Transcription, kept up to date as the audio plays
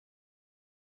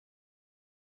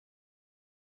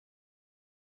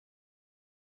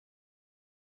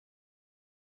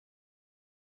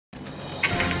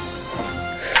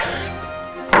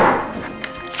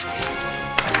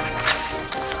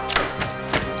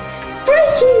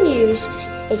news.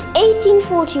 It's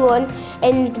 1841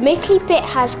 and the Mickley pit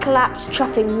has collapsed,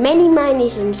 trapping many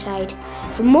miners inside.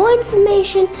 For more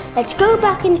information, let's go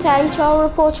back in time to our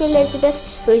reporter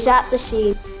Elizabeth, who is at the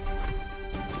scene.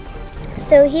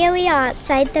 So here we are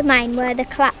outside the mine where the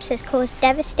collapse has caused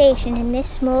devastation in this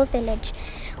small village.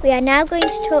 We are now going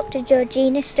to talk to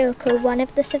Georgina Stoker, one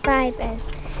of the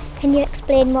survivors. Can you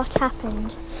explain what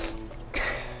happened?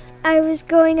 I was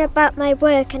going about my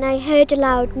work and I heard a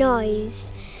loud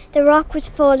noise. The rock was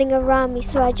falling around me,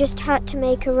 so I just had to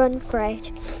make a run for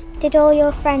it. Did all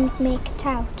your friends make it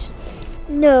out?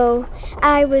 No,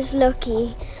 I was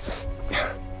lucky.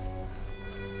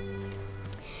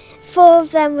 4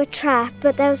 of them were trapped,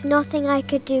 but there was nothing I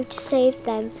could do to save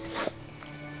them.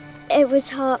 It was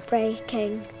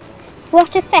heartbreaking.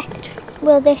 What effect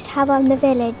will this have on the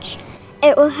village?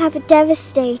 It will have a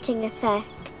devastating effect.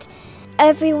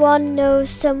 Everyone knows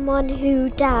someone who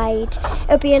died.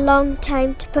 It'll be a long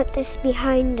time to put this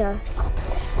behind us.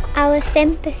 Our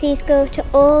sympathies go to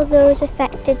all those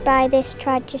affected by this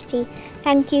tragedy.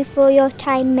 Thank you for your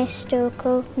time, Miss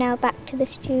Stoker. Now back to the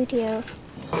studio.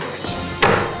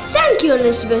 Thank you,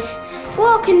 Elizabeth.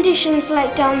 What are conditions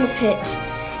like down the pit?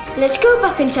 Let's go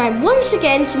back in time once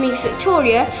again to meet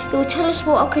Victoria, who will tell us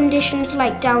what are conditions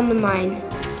like down the mine.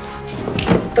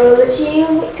 Over to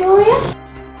you, Victoria.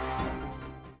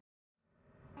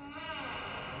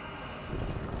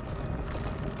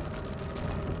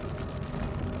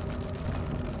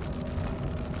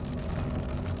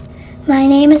 My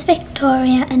name is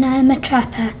Victoria and I am a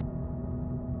trapper.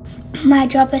 My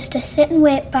job is to sit and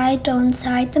wait by a door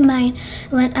inside the mine.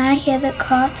 When I hear the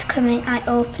carts coming, I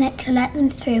open it to let them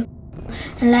through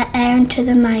and let air into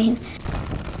the mine.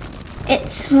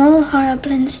 It's small,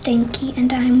 horrible and stinky,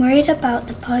 and I'm worried about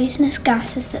the poisonous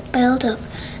gases that build up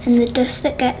and the dust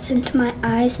that gets into my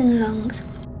eyes and lungs.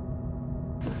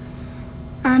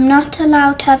 I'm not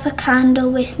allowed to have a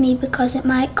candle with me because it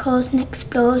might cause an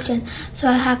explosion, so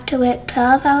I have to work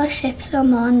 12-hour shifts or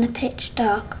more in the pitch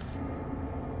dark.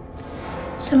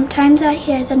 Sometimes I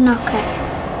hear the knocker.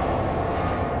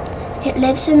 It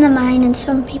lives in the mine and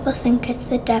some people think it's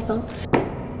the devil.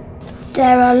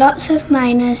 There are lots of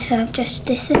miners who have just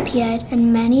disappeared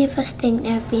and many of us think they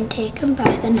have been taken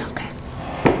by the knocker.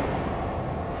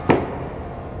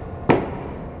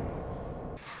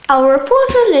 Our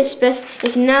reporter Elizabeth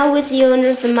is now with the owner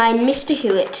of the mine, Mr.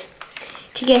 Hewitt,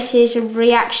 to get his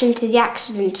reaction to the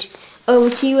accident. Over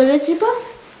to you, Elizabeth.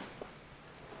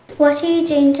 What are you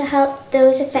doing to help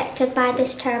those affected by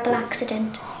this terrible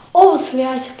accident? Obviously,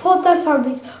 I support their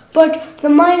families, but the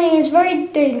mining is very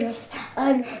dangerous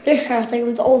and this kind of thing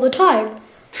happens all the time.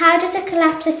 How does a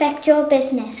collapse affect your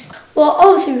business? Well,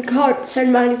 obviously we can't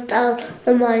send miners down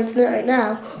the mines right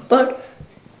now, but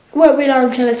it won't be long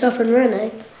until it's up and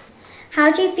running. How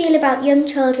do you feel about young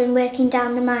children working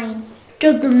down the mine?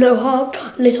 Does them no harm,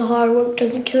 little hard work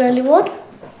doesn't kill anyone.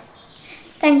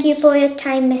 Thank you for your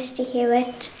time, Mr.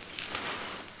 Hewitt.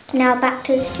 Now back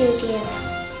to the studio.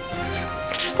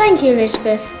 Thank you,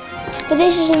 Elizabeth. But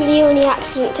this isn't the only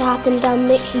accident to happen down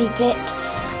Mickley pit.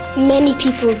 Many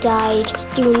people died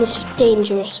doing this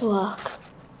dangerous work.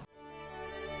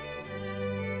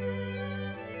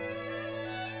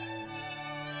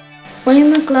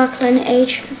 William McLaughlin,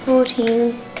 aged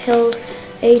 14, killed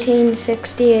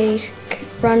 1868,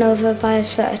 run over by a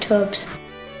set of tubs.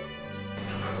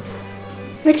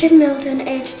 Richard Milton,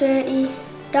 aged 30,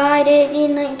 died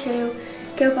 1892,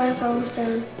 killed by a falling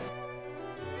stone.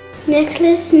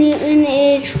 Nicholas Newton,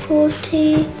 aged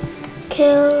 40,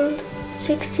 killed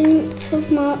 16th of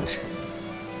March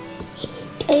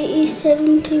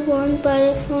 1871 by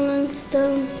a falling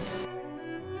stone.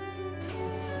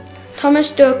 Thomas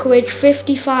Stoker,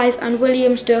 55, and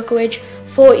William Stoker,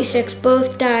 46,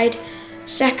 both died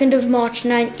 2nd of March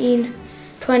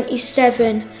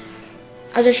 1927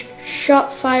 as a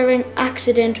shot-firing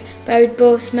accident buried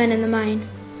both men in the mine.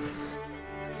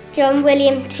 John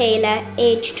William Taylor,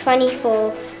 aged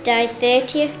 24, died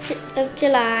 30th of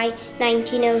July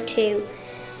 1902,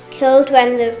 killed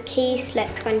when the key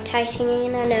slipped when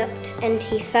tightening a nut and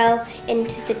he fell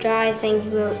into the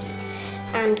driving ropes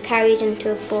and carried into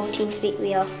a 14-foot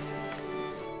wheel.